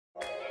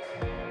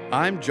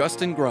I'm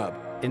Justin Grubb.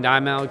 And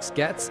I'm Alex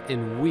Getz,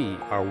 and we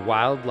are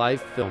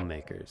wildlife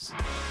filmmakers.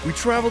 We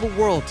travel the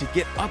world to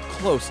get up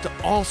close to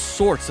all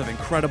sorts of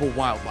incredible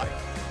wildlife.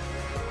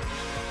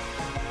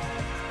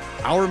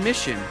 Our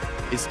mission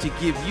is to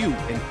give you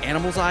an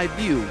animal's eye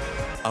view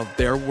of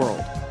their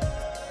world.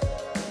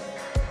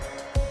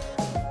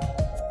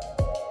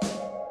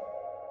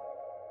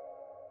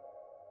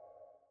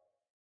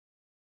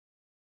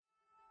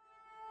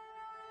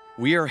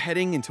 We are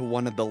heading into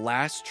one of the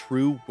last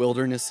true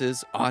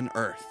wildernesses on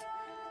Earth.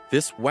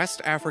 This West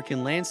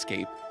African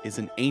landscape is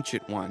an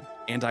ancient one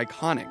and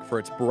iconic for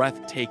its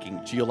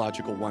breathtaking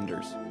geological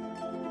wonders.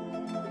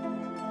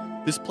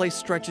 This place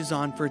stretches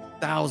on for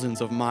thousands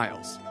of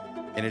miles,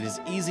 and it is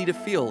easy to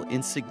feel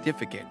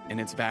insignificant in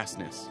its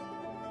vastness.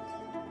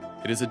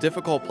 It is a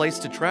difficult place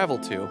to travel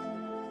to,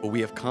 but we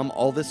have come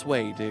all this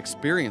way to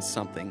experience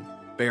something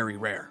very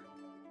rare.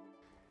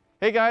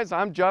 Hey guys,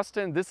 I'm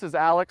Justin, this is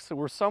Alex, and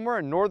we're somewhere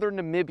in northern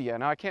Namibia.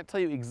 Now I can't tell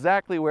you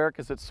exactly where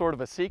because it's sort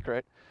of a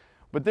secret,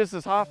 but this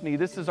is Hophni,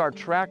 this is our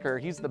tracker.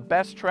 He's the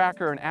best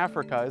tracker in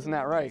Africa, isn't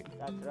that right?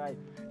 That's right.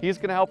 He's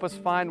gonna help us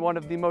find one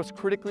of the most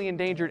critically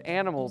endangered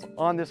animals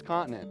on this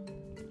continent.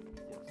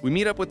 We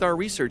meet up with our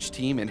research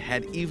team and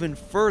head even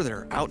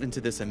further out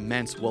into this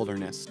immense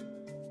wilderness.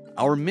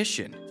 Our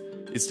mission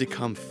is to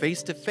come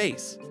face to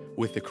face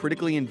with the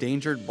critically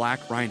endangered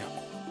black rhino,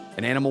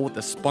 an animal with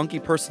a spunky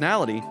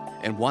personality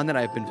and one that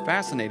I've been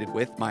fascinated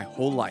with my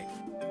whole life.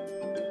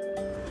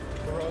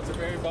 The roads are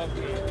very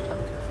bumpy.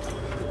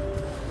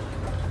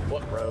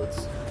 What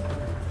roads?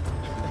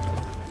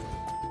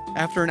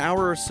 After an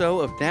hour or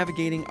so of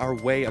navigating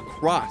our way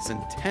across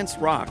intense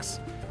rocks,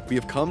 we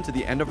have come to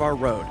the end of our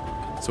road,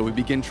 so we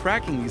begin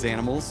tracking these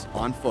animals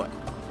on foot.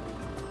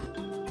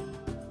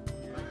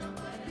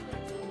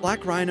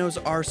 Black rhinos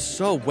are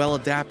so well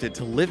adapted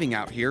to living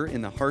out here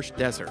in the harsh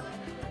desert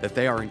that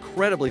they are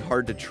incredibly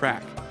hard to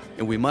track,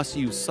 and we must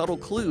use subtle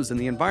clues in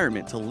the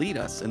environment to lead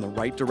us in the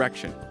right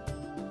direction.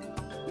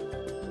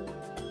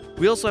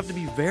 We also have to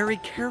be very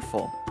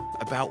careful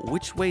about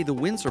which way the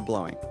winds are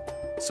blowing,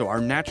 so our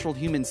natural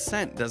human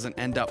scent doesn't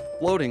end up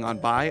floating on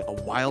by a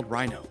wild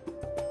rhino.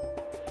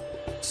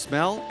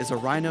 Smell is a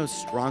rhino's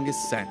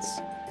strongest sense,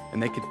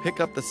 and they can pick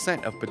up the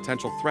scent of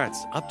potential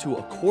threats up to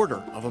a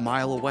quarter of a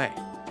mile away.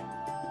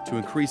 To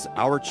increase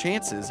our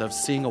chances of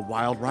seeing a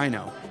wild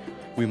rhino,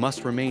 we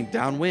must remain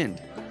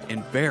downwind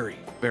and very,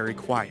 very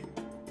quiet,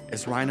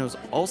 as rhinos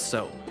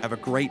also have a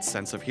great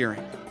sense of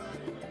hearing.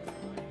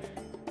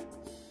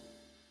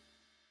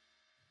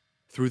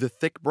 Through the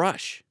thick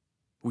brush,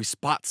 we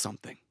spot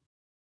something.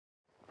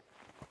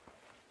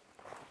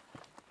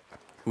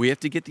 We have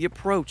to get the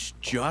approach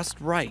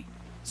just right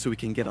so we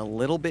can get a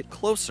little bit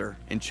closer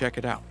and check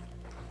it out.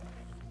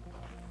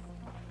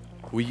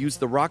 We use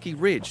the rocky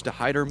ridge to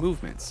hide our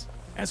movements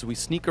as we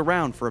sneak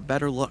around for a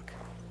better look.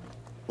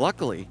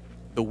 Luckily,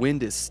 the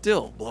wind is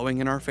still blowing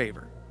in our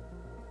favor.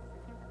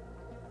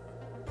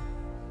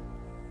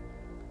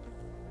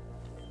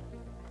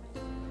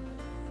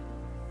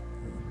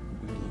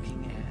 We're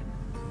looking at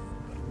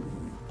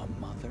a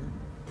mother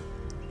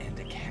and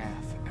a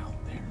calf out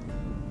there.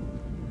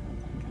 Oh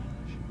my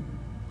gosh.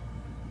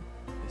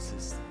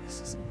 This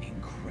is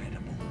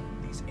incredible,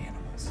 these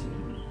animals.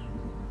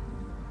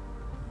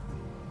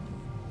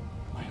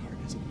 My heart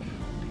is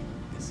pounding.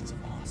 This is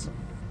awesome.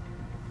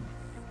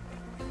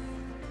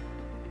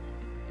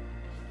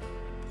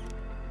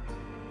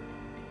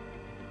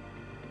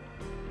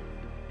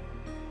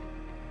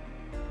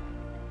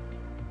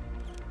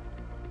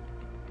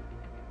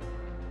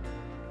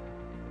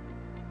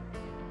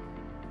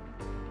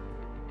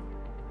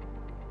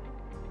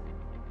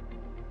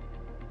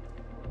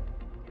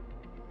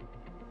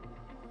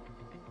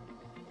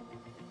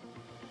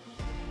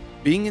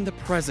 Being in the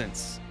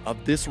presence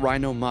of this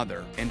rhino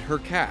mother and her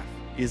calf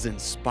is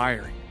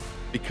inspiring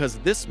because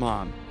this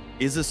mom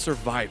is a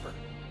survivor.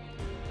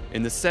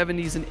 In the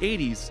 70s and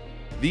 80s,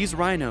 these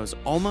rhinos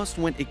almost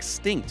went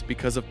extinct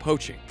because of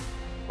poaching,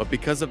 but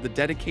because of the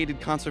dedicated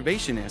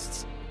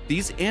conservationists,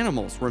 these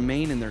animals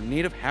remain in their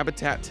native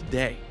habitat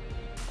today,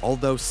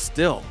 although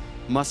still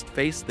must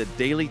face the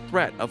daily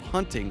threat of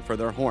hunting for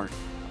their horn,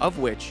 of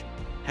which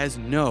has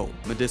no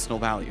medicinal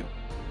value.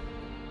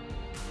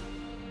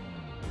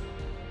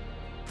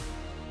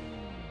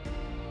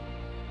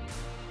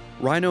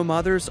 Rhino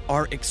mothers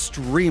are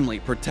extremely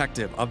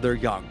protective of their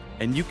young,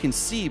 and you can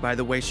see by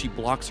the way she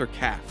blocks her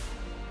calf.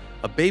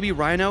 A baby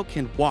rhino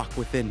can walk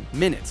within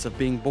minutes of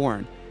being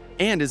born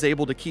and is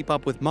able to keep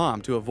up with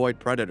mom to avoid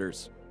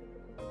predators.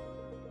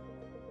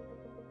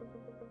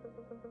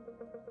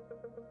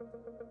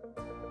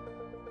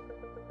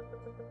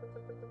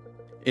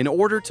 In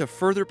order to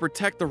further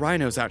protect the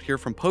rhinos out here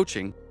from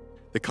poaching,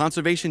 the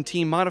conservation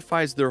team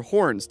modifies their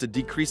horns to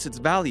decrease its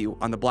value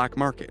on the black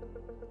market.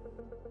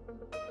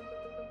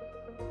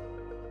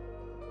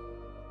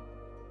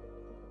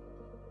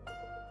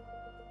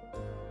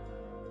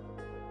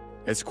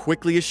 As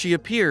quickly as she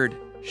appeared,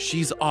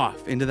 she's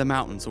off into the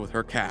mountains with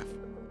her calf.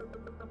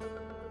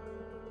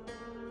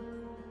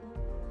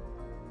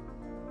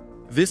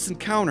 This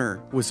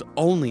encounter was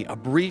only a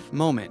brief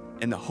moment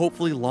in the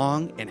hopefully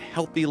long and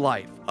healthy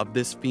life of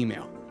this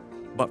female.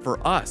 But for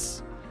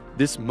us,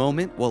 this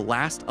moment will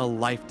last a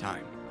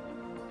lifetime.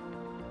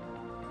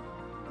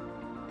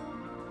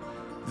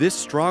 This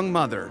strong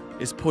mother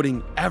is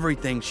putting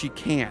everything she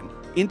can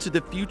into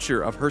the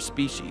future of her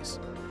species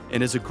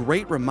and is a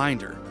great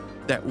reminder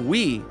that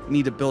we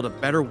need to build a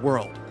better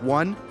world,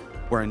 one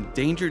where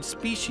endangered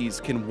species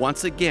can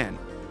once again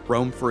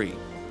roam free.